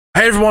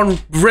Hey everyone,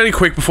 really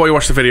quick before you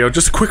watch the video,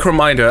 just a quick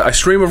reminder, I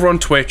stream over on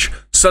Twitch,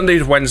 Sunday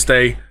to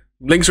Wednesday,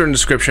 links are in the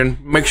description,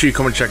 make sure you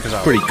come and check us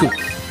out. Pretty cool.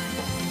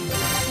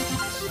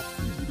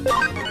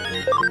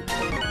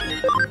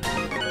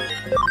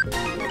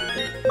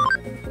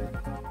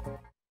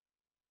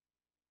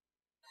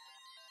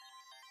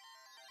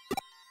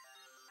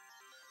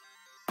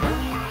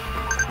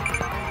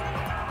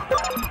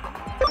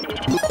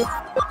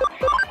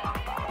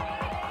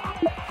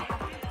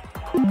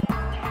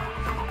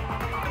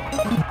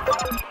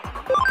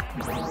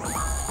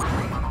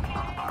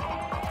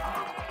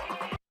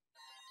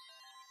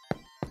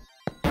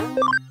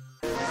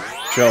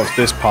 Show off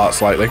this part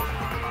slightly.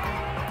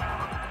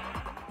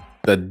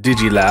 The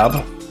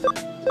Digilab.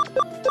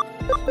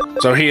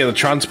 So here, the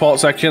transport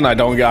section, I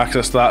don't get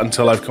access to that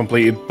until I've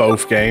completed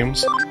both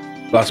games.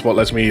 That's what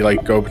lets me,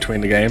 like, go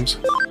between the games.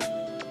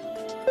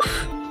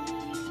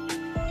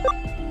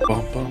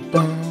 Bum, bum,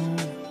 bum.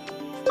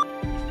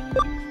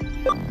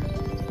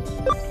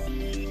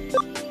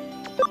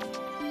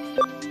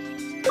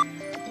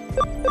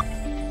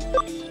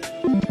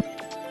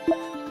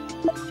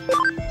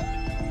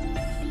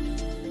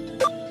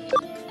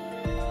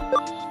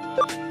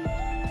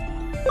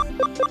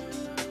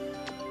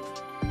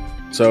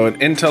 So an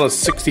Intel is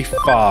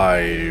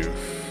 65.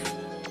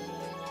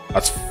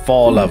 That's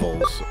 4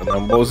 levels. And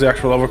then what was the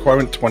actual level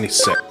requirement?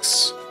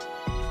 26.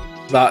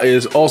 That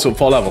is also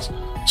 4 levels.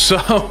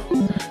 So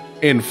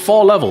in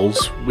 4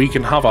 levels, we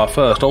can have our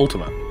first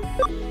ultimate.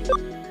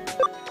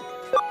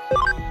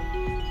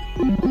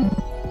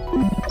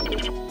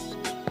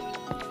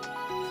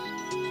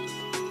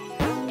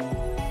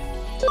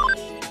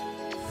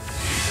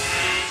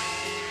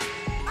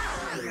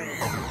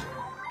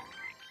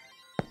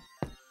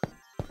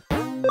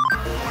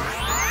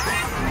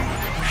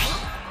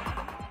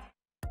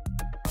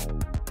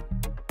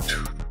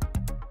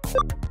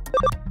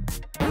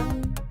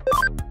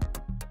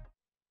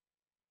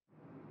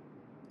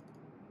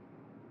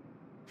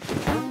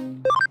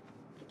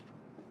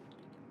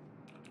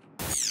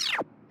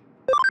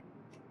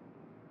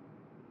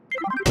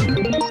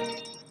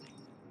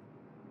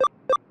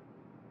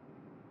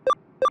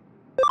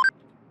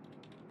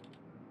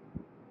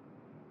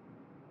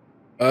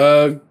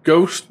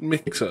 Ghost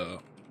Mixer.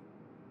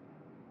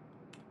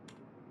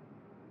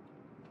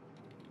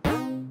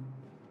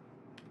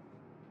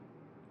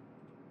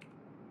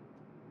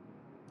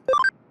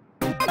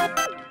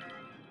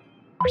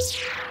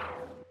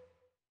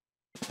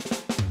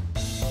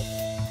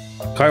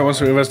 Client wants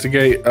to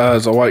investigate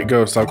as a white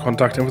ghost. I'll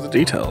contact him with the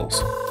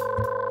details.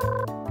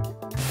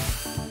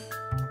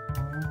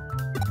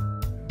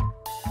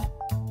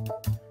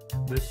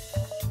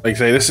 Like I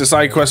say, this is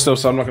side quest stuff,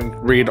 so I'm not going to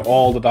read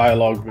all the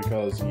dialogue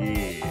because,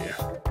 yeah.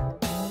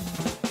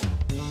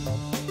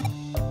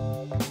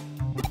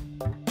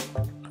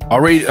 I'll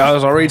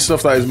read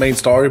stuff that is main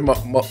story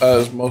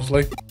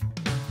mostly.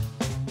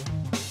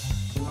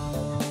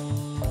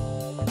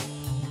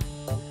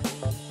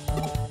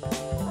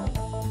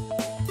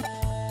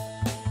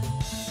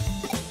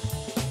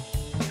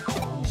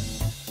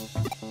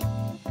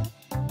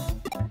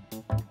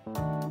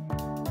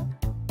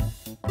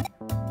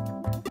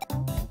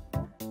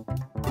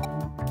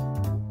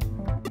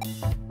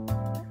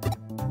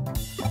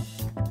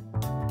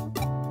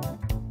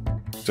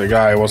 The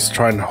guy was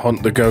trying to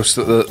hunt the ghost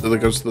of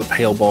the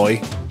pale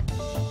boy.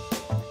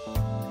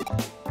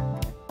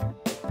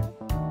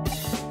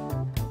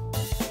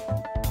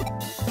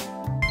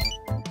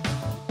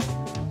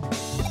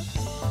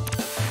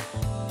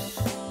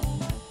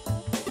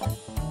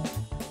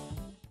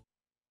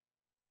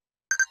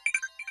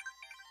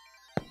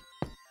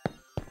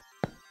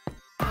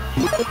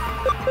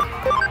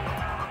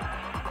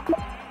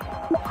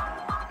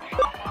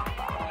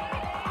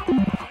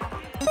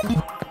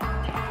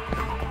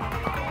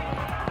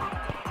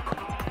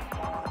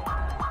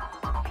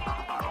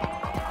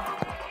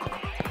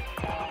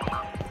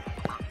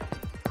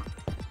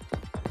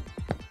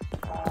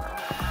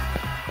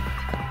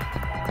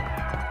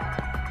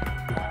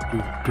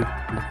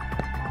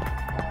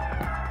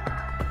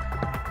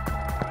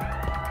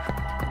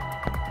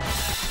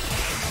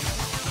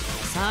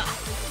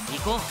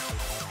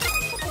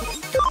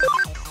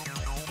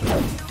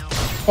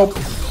 Oh.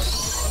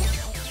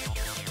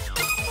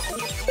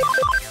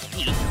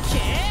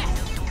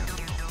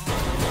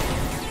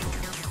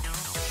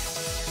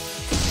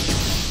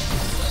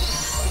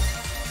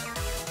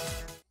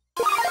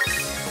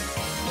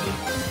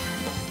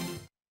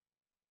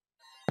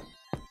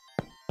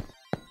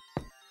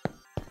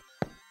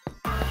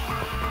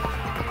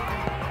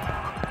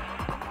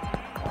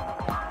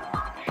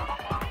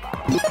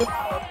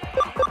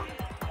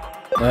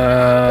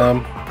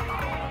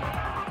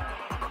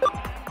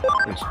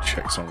 Let's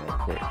check something real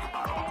quick.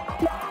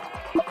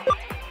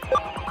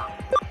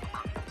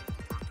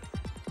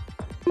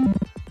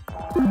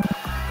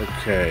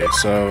 Okay,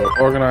 so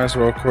organize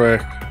real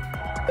quick.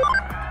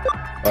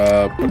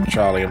 Put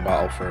Charlie in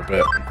battle for a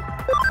bit.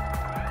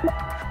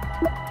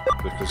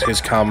 Because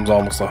his cam's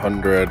almost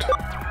 100.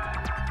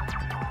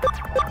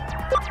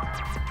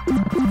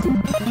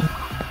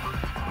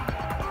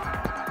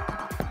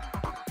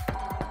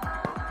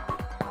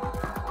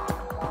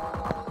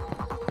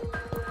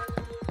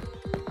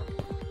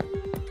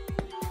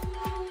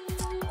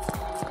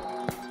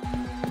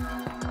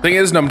 Thing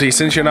is, Numpty,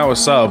 since you're now a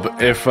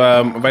sub, if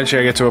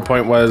eventually I get to a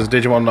point where there's a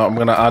Digimon that I'm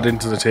going to add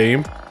into the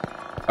team,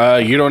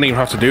 you don't even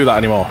have to do that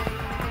anymore.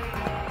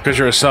 Because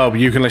you're a sub,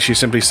 you can literally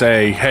simply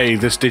say, hey,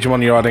 this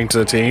Digimon you're adding to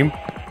the team,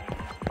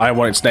 I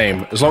want its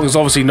name. As long as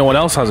obviously no one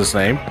else has its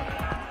name,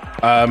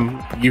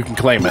 you can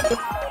claim it.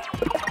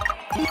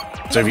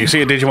 So if you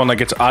see a Digimon that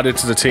gets added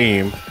to the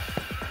team,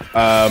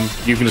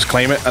 you can just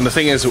claim it. And the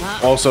thing is,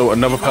 also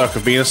another perk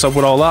of being a sub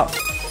with all that,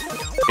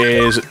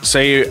 is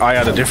say I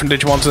add a different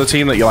Digimon to the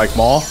team that you like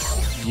more,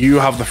 you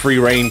have the free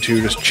reign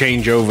to just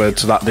change over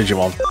to that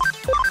Digimon.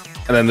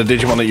 And then the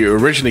Digimon that you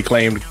originally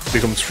claimed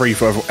becomes free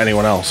for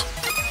anyone else.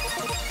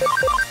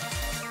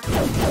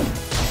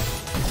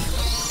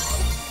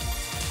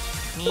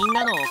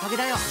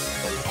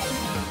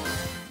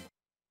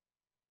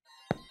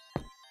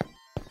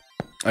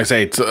 I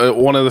say, it's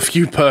one of the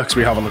few perks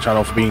we have on the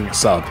channel for being a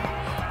sub.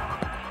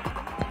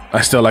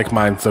 I still like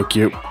mine, so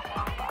cute.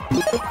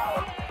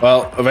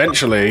 Well,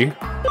 eventually...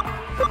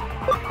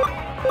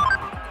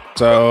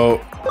 So...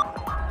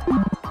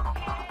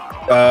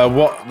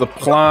 what the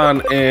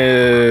plan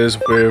is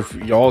with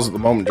yours at the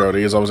moment,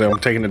 Jody, is obviously I'm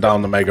taking it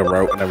down the Mega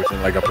route and everything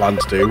like I plan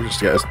to do, just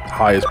to get as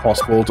high as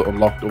possible to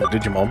unlock the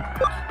Digimon.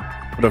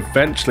 But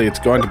eventually it's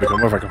going to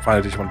become, if I can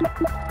find a Digimon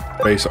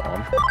to base it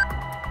on.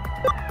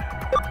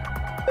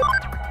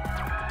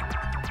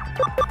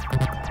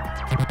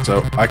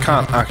 So I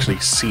can't actually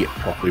see it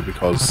properly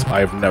because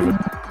I've never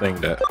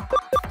thinged it.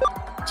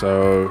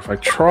 So if I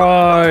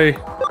try...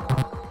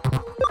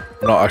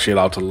 I'm not actually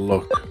allowed to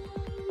look.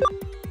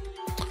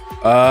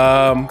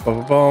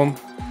 Boom.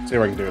 See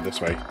if I can do it this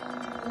way.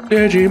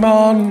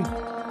 Digimon!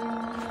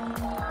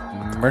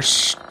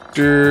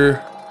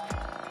 Mr.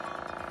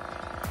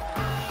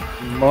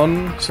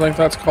 Mon, something like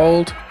that's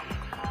called.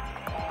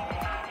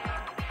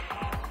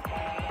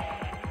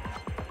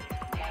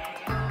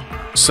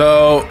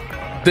 So,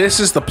 this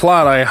is the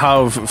plan I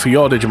have for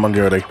your Digimon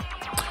journey.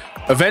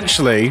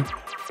 Eventually,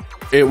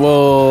 it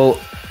will...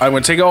 I'm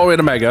going to take it all the way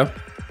to Mega,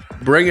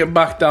 bring it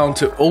back down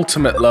to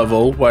Ultimate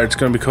level, where it's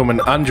going to become an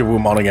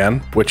Angelwomon again,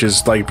 which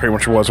is like pretty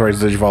much what I was ready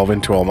to Digivolve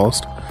into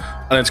almost.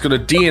 And it's going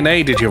to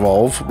DNA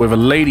Digivolve with a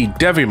Lady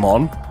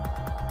Devimon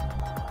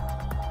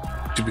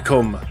to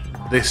become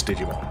this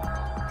Digimon.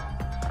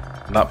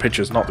 And that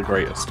picture is not the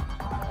greatest.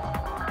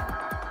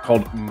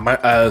 Called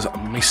as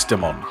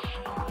Mistimon.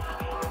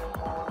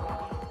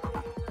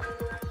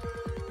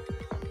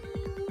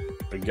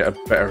 I can get a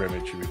better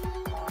image.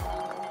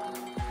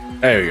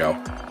 There we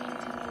go.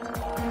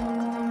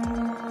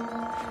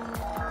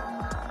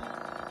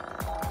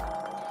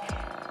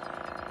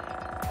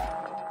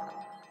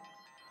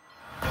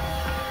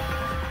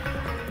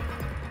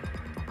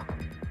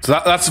 So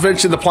that's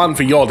eventually the plan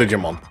for your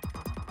Digimon.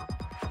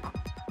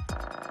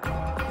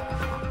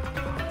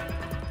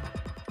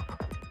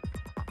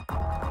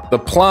 The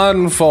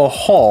plan for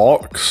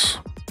Hawks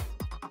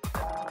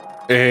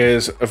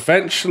is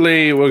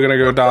eventually we're going to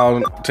go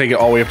down, take it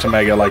all the way up to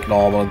Mega like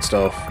normal and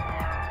stuff.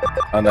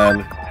 And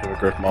then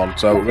Hippogriffmon.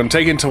 So we're going to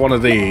take it into one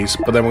of these,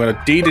 but then we're going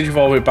to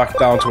de-Digivolve it back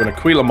down to an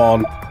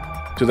Aquilamon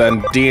to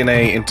then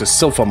DNA into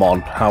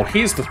Silphamon. Now,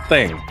 here's the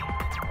thing.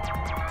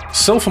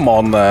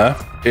 Silphamon there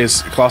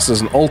is classed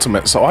as an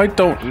ultimate, so I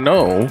don't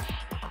know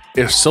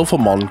if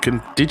Silphamon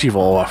can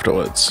Digivolve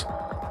afterwards.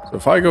 So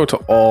if I go to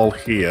all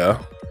here,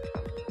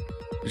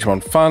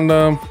 Digimon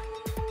Fandom.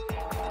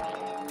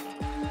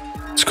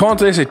 So according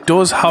to this, it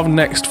does have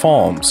next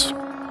forms.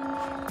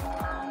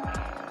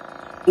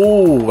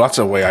 Oh, that's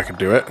a way I could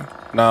do it.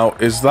 Now,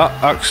 is that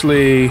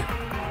actually...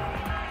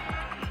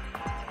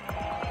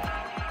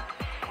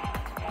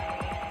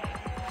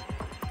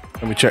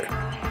 Let me check.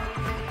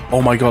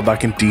 Oh my god, that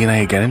can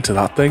DNA again into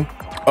that thing?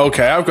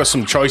 Okay, I've got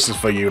some choices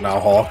for you now,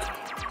 Hawk.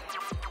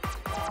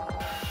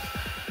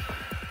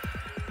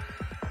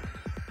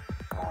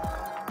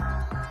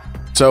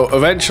 So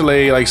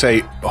eventually, like I say,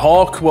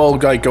 Hawk will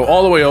like go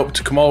all the way up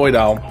to come all the way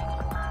down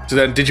to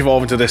then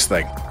Digivolve into this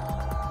thing.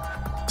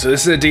 So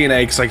this is a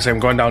DNA, because like I say, I'm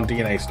going down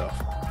DNA stuff.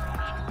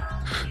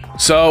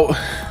 So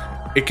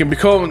it can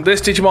become this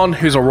Digimon,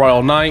 who's a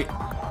Royal Knight.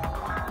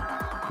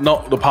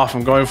 Not the path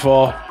I'm going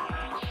for.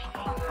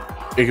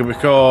 It can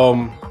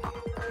become...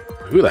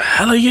 Who the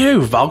hell are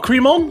you?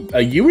 Valkyriemon?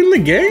 Are you in the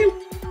game?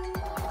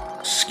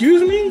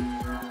 Excuse me?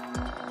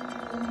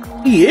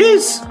 He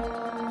is?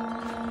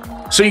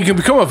 So you can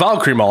become a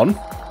Valkyriemon.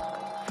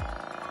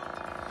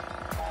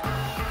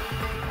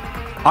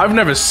 I've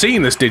never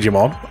seen this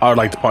Digimon, I would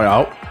like to point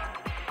out.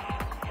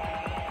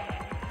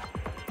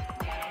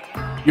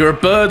 You're a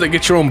bird that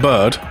gets your own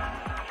bird.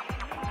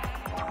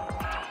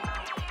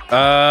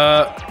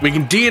 We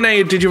can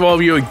DNA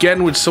Digivolve you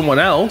again with someone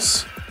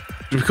else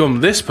to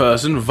become this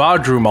person,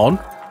 Vardrumon,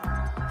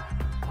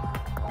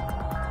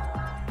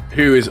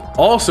 who is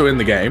also in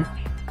the game.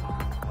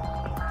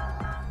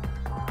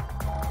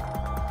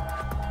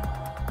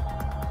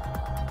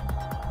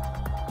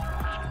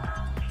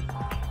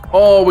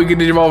 Or we can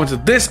Digivolve into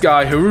this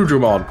guy,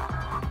 Harudrumon.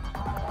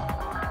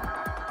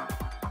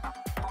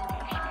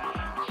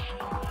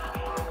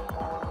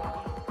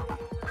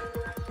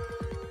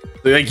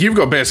 The Like, you've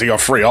got basically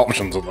got 3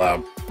 options of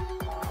them.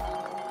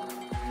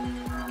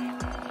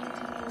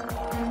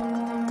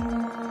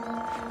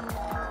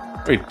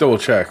 Wait, double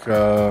check.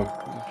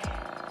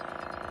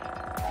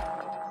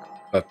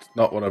 That's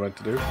not what I meant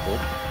to do. Cool.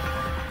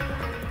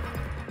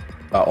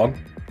 That one.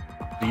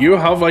 Do you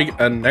have like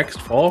a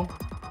next form?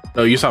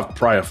 No, you just have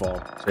prior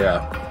form. So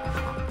yeah.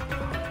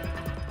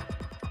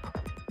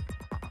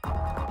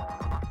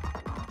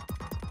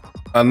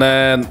 And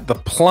then the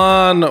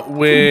plan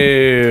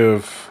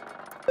with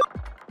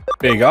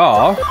Big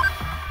R,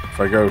 if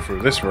I go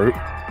through this route,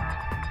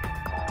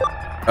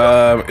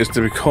 is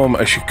to become a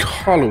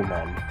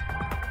Shikalumon.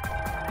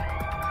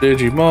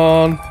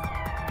 Digimon.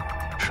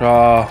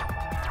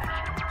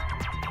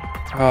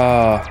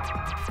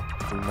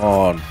 Come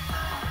on.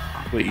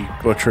 Completely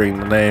butchering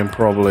the name,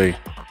 probably.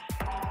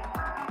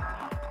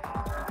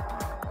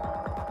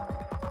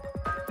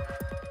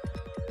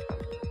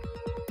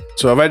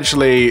 So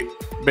eventually,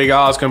 Big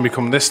R is going to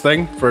become this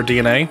thing for a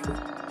DNA.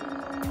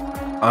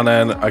 And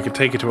then I could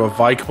take it to a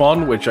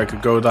Vicemon, which I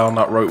could go down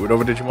that route with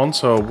other Digimon.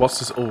 So what's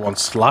this other one?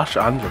 Slash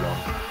Angemon.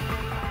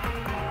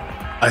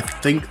 I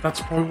think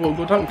that's probably what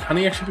will go down. Can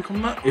he actually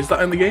become that? Is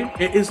that in the game?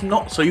 It is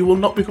not. So you will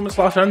not become a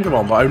Slash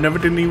Angemon. But I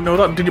didn't even know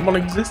that Digimon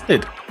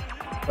existed.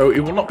 So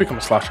he will not become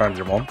a Slash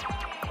Angemon.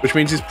 Which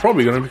means he's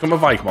probably going to become a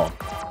Vicemon.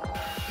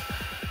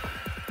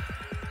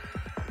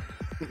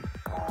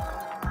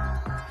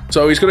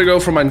 So he's going to go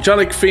from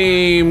angelic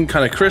theme,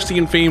 kind of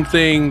Christian theme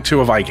thing,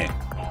 to a Viking.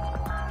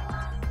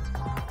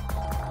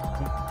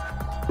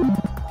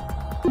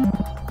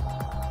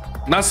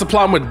 And that's the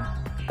plan with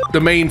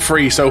the main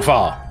 3 so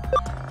far.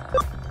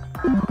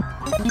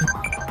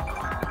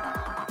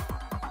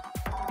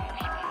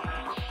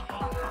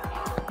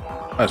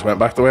 I just went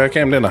back the way I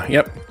came, didn't I?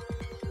 Yep.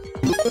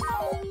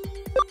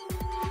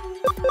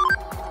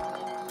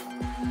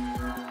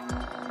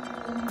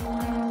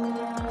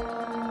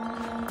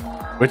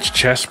 Which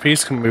chess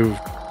piece can move?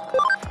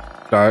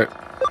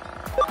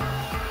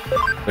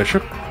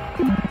 Bishop?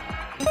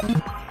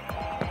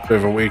 Bit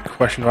of a weird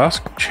question to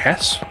ask.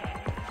 Chess?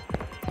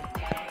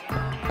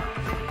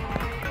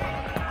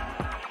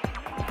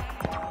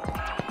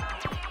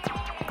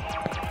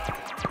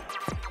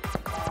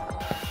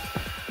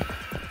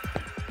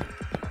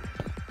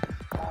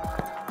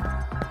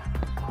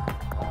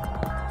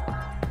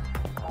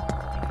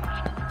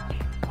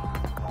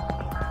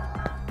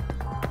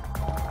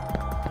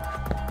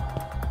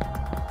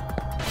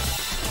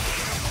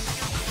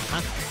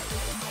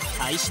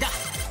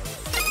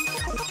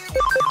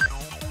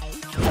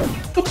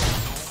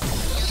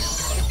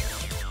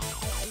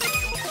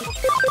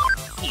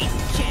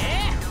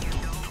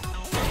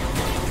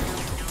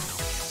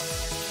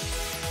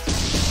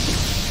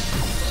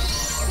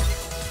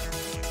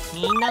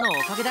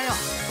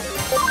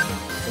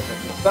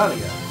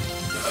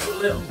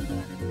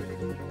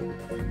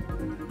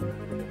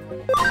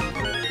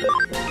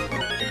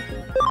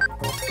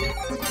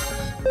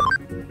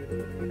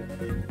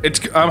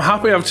 I'm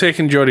happy I've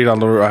taken Jody down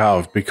the route I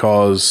have,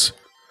 because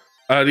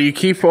do you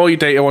keep all your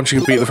data once you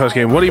complete the first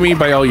game? What do you mean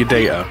by all your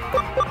data?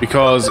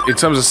 Because in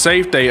terms of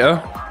save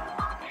data,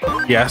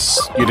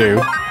 yes, you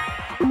do.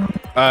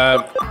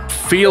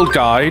 Field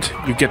guide,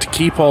 you get to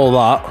keep all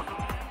that.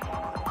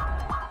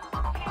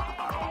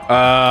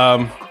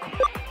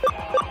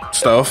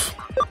 Stuff.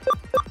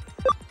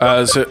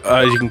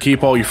 So you can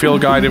keep all your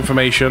field guide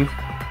information.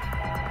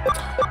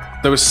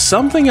 There was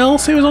something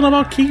else he was on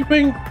about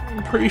keeping,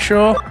 I'm pretty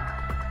sure.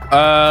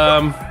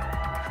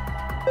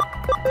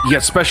 You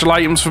get special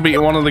items for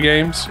beating one of the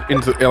games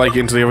into the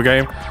other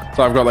game.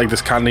 So I've got like this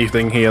candy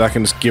thing here that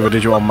can just give a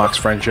Digimon max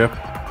friendship.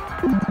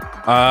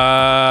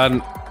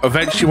 And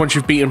eventually, once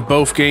you've beaten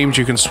both games,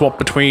 you can swap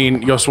your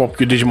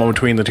Digimon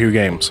between the 2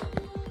 games.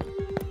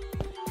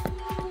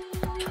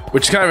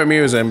 Which is kind of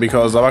amusing,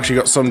 because I've actually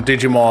got some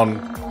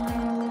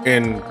Digimon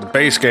in the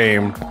base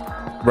game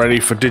ready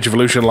for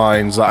Digivolution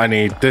lines that I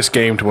need this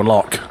game to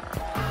unlock.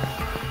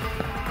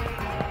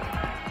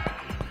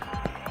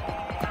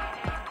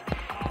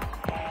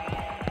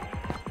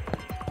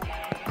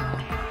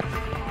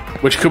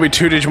 Which could be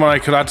 2 Digimon I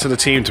could add to the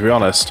team, to be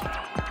honest.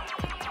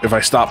 If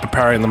I start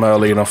preparing them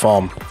early enough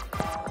on.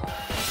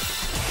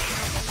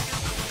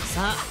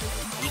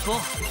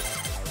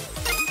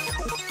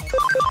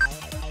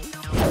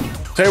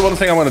 Tell you one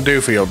thing I'm going to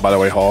do for you, by the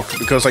way, Hawk.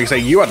 Because, like I say,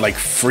 you had like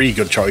 3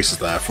 good choices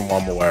there from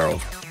what I'm aware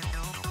of.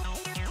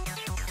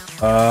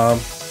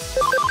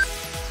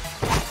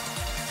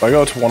 If I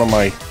go to one of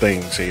my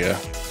things here.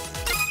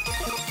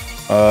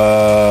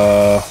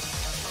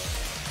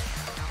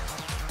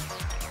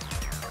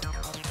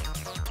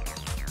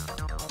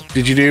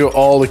 Did you do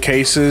all the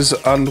cases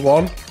and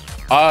one?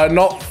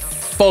 Not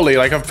fully.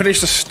 Like, I've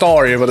finished the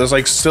story, but there's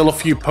like still a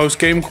few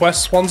post-game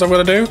quests ones I'm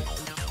gonna do.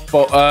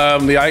 But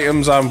the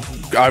items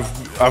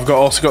I've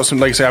also got some,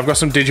 like I say, I've got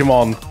some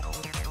Digimon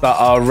that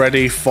are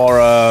ready for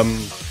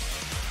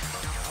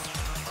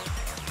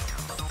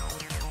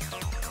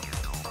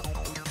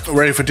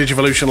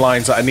Digivolution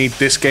lines that I need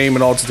this game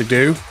in order to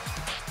do.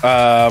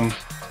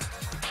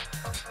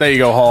 There you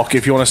go, Hawk.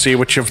 If you want to see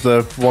which of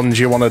the ones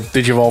you want to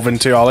digivolve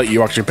into, I'll let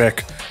you actually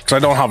pick. Because I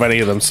don't have any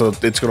of them, so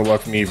it's going to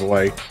work for me either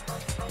way.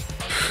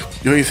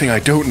 The only thing I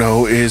don't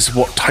know is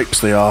what types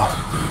they are.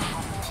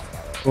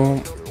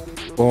 Boom,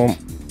 boom,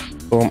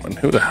 boom. And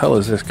who the hell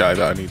is this guy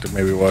that I need to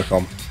maybe work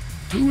on?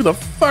 Who the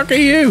fuck are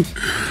you?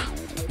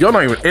 You're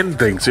not even in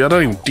things, so I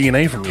don't even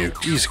DNA from you.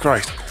 Jesus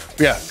Christ.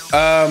 Yeah,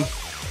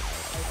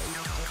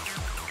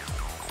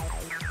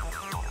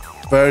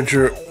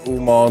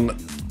 Digimon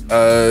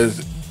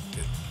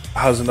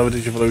has another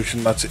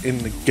Digivolution that's in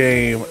the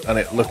game and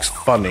it looks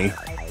funny.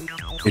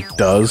 It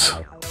does.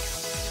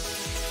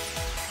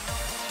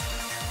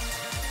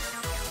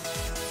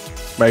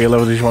 Mega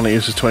level Digimon that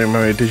uses 20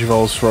 memory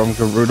Digivolves from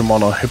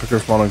Garudamon or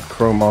Hippogriffmon and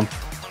Chromon.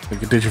 You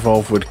can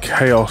Digivolve with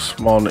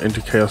Chaosmon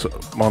into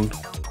Chaosmon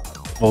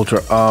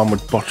Ultra Arm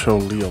with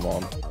Bocho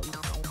Leomon.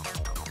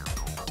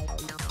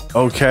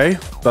 Okay,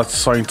 that's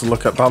something to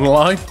look at down the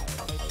line.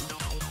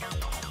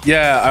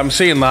 Yeah, I'm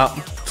seeing that.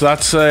 So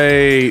that's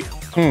a...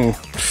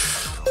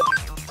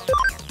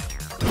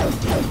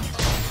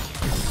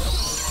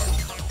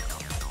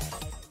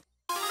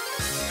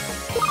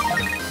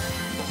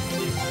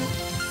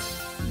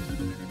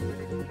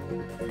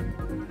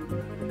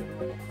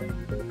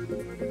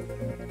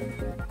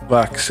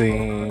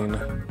 Vaccine.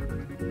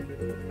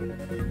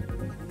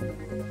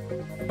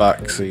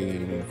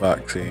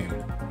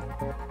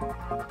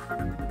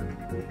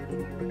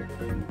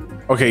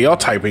 Okay, your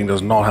typing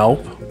does not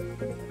help.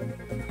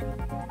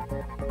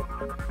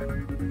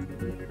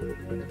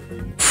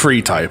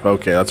 Free type.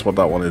 Okay, that's what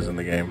that one is in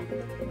the game.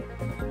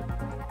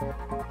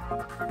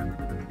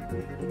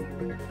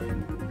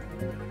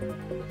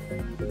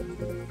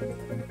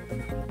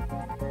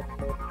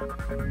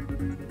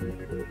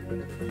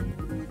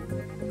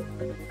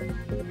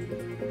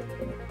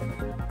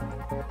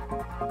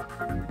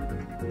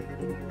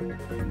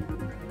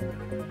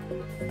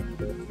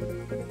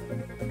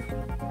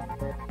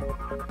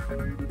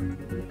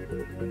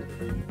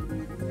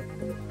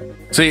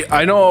 See,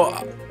 I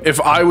know if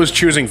I was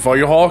choosing for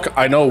you, Hawk,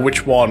 I know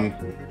which one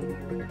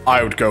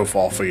I would go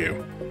for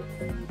you.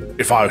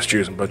 If I was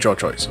choosing, but your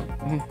choice.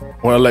 I'm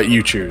gonna let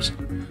you choose.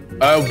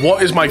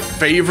 What is my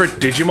favorite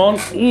Digimon?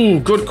 Ooh,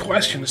 good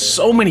question. There's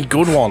so many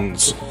good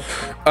ones.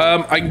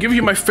 I can give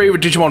you my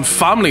favorite Digimon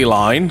family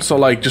line. So,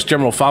 like, just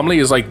general family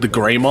is like the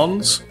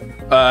Greymons.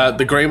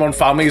 The Greymon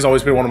family has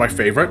always been one of my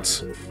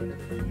favorites.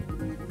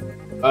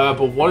 But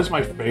what is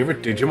my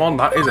favorite Digimon?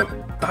 That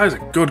is a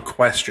good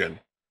question.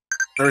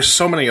 There's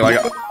so many, like,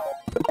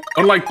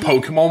 unlike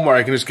Pokemon where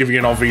I can just give you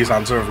an obvious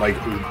answer of, like,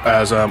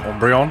 as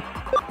Umbreon.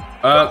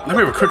 Let me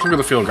have a quick look at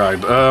the field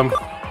guide.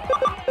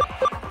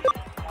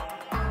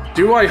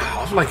 Do I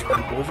have, like,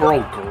 an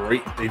overall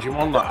great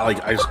Digimon that,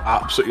 like, I just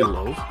absolutely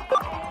love?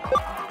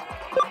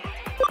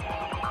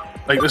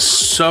 Like, there's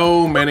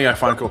so many I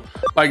find cool.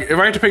 Like, if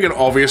I had to pick an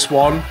obvious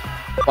one,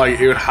 like,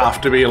 it would have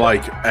to be,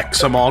 like,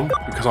 Examon,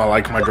 because I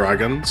like my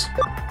dragons.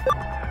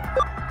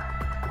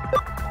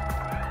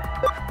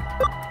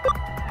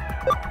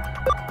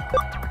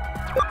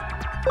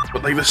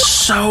 But, like, there's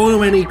so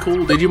many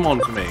cool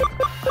Digimon for me.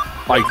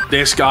 Like,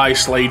 this guy,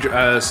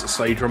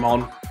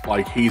 Sladramon,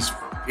 like, he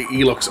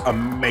looks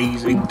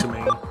amazing to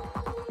me.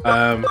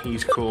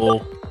 He's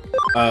cool.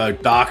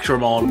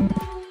 Darktramon.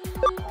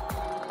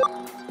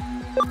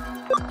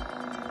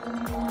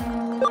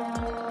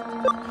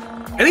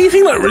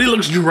 Anything that really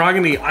looks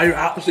dragony, I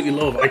absolutely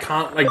love. I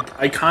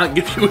can't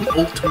give you an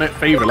ultimate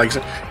favorite. Like,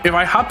 so if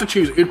I had to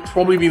choose, it'd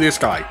probably be this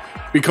guy.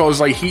 Because,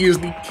 like, he is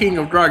the king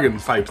of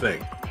dragons type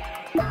thing.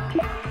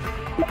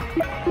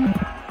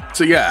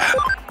 So, yeah.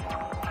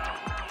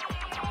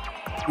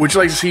 Would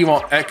you like to see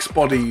more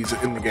X-bodies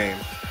in the game?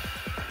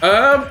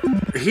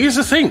 Here's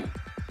the thing.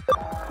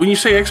 When you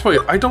say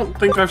X-bodies, I don't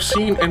think I've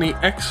seen any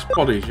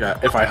X-bodies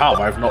yet. If I have,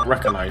 I've not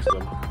recognized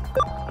them.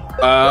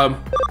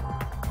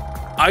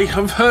 I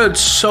have heard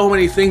so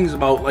many things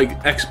about, like,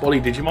 X-body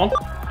Digimon.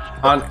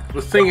 And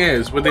the thing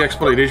is, with the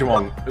X-body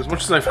Digimon, as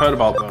much as I've heard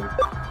about them,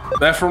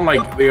 they're from,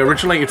 like, they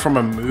originated from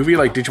a movie,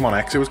 like Digimon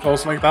X, it was called,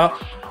 something like that.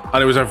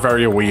 And it was a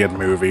very weird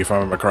movie, if I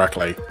remember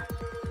correctly.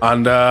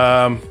 And,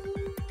 I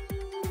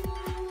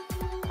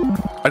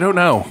don't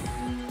know.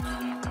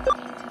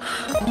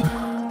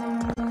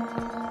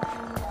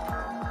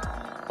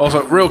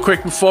 Also, real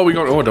quick before we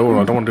go... Oh, no,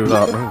 I don't want to do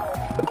that. No.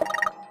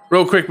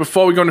 Real quick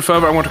before we go any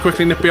further, I want to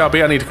quickly nip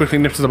BRB. I need to quickly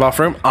nip to the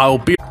bathroom. I'll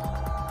be...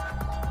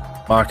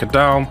 Mark it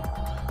down.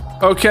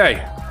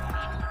 Okay.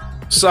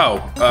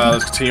 So,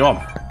 let's continue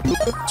on.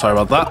 Sorry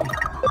about that.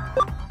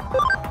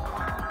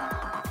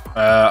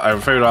 I have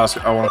a favor to ask.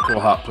 I want a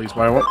cool hat. Please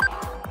buy one.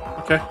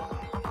 Okay.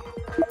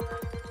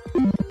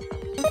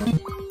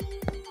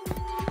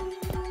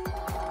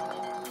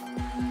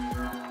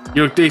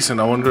 You look decent.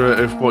 I wonder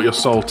if what your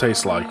soul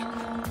tastes like.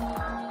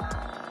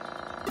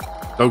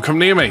 Don't come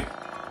near me.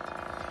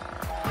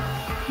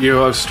 You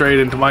have strayed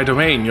into my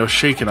domain. You're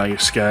shaking. Are you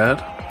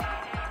scared?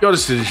 You're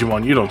just a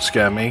Digimon. You don't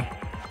scare me.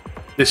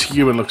 This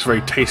human looks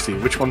very tasty.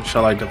 Which one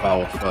shall I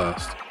devour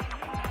first?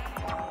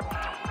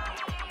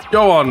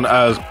 Go on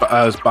as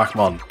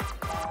Backmon.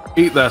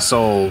 Eat their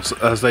souls,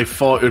 as they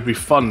thought it would be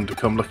fun to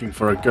come looking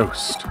for a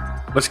ghost.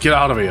 Let's get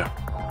out of here.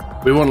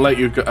 We won't let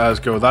you guys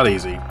go that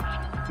easy.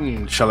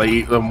 Shall I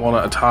eat them one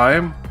at a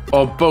time?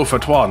 Or both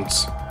at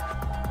once?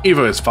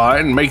 Either is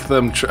fine. Make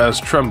them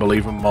tremble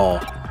even more.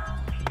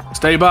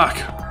 Stay back.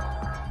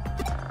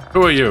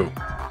 Who are you?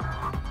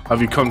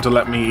 Have you come to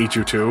let me eat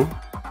you too?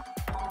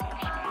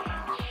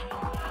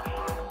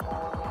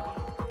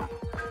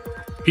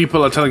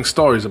 People are telling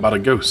stories about a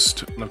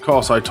ghost, and of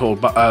course I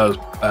told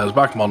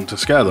Backmon to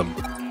scare them.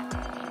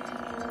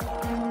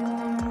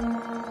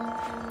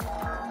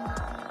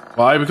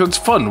 Why? Because it's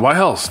fun. Why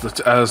else?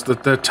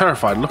 They're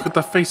terrified. Look at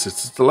their faces.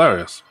 It's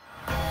hilarious.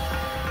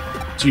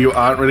 So you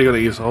aren't really going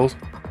to eat souls?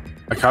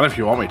 I can if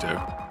you want me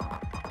to.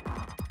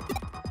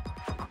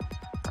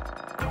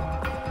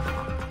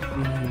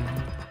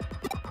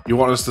 You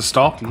want us to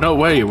stop? No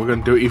way. We're going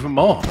to do it even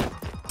more.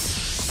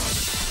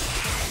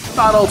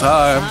 Battle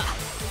time.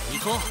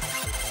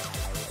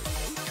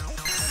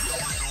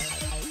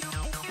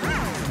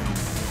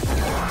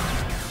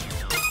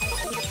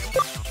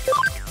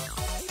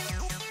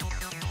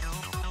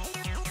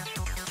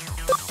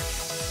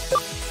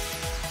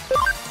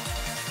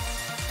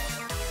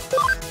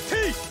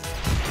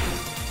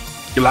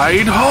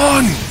 Glide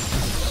on!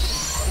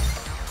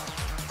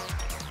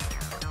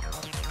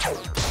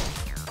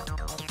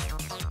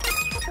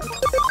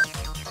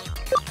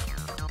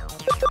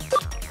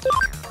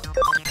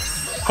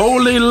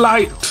 Holy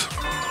light!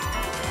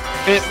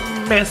 It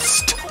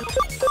missed!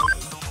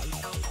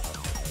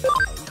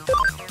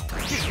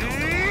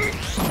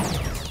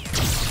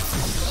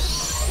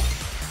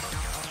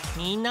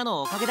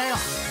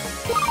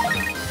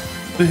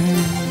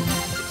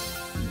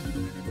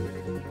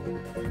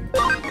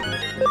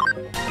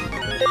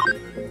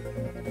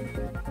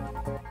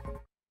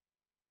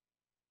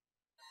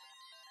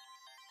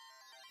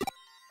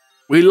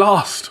 We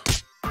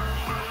lost!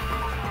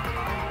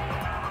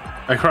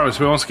 I promise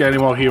we won't scare any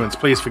more humans.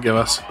 Please forgive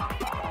us.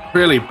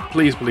 Really,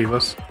 please believe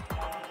us.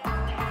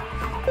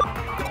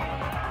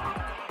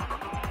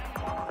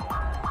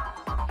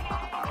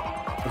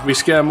 If we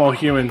scare more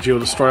humans, you'll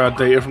destroy our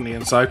data from the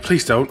inside.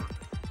 Please don't.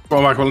 Come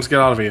on, Michael, let's get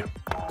out of here.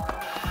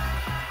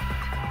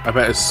 I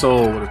bet his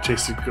soul would have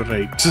tasted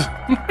great.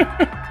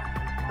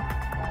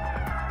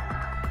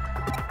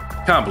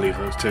 Can't believe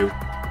those two.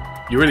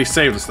 You really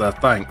saved us there,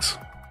 thanks.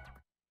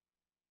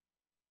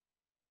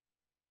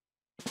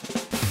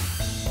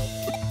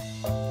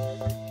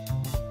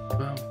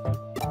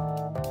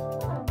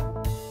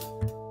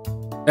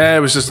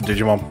 It was just a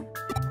Digimon.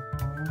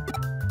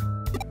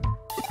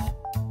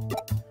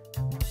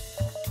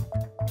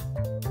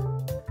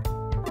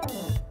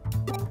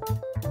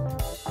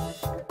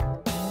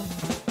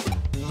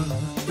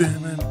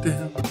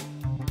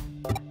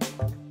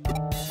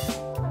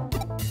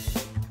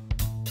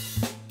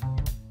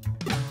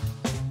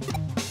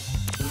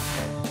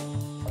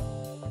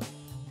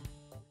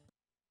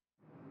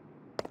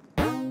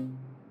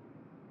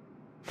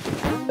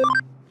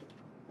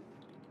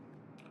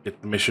 Get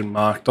the mission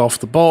marked off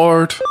the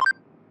board.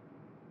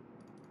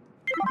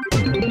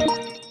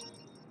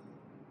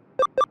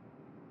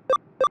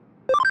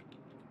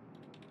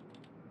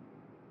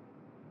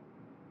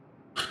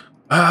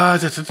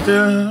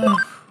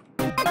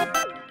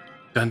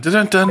 Dun dun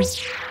dun dun.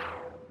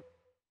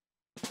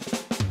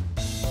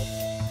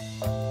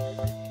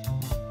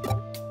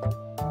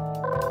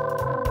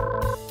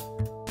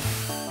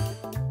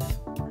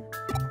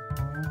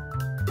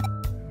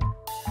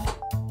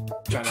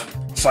 Trying to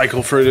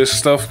cycle through this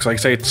stuff because, like I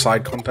say, it's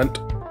side content.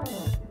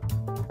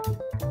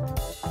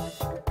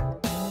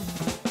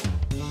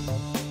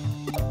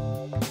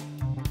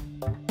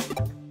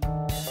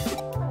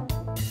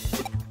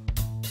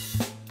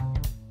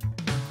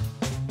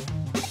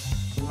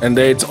 And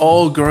it's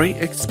all great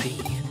XP.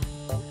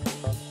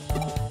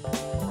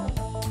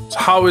 So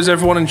how is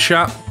everyone in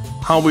chat?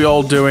 How are we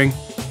all doing?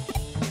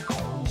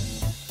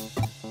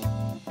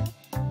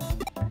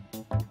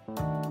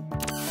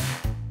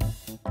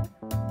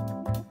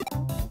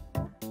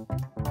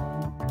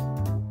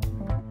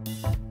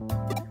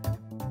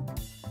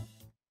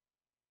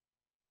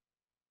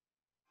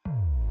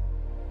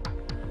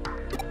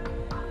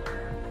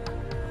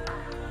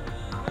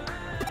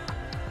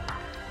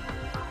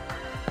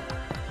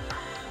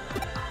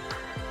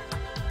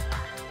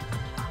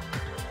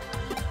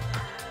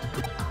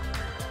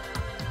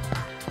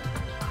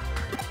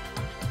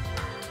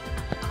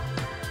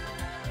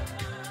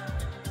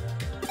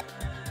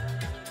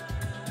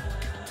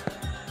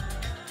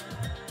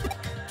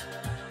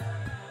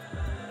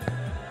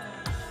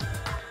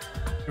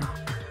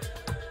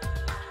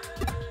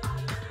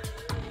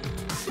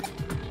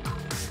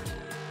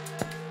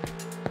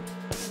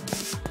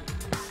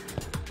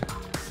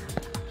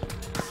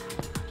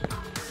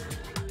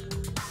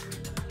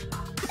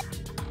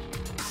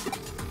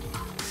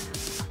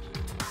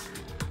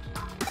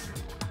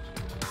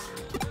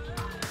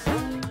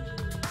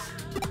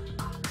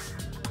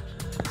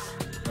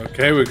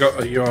 Okay, we've got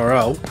a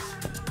URL.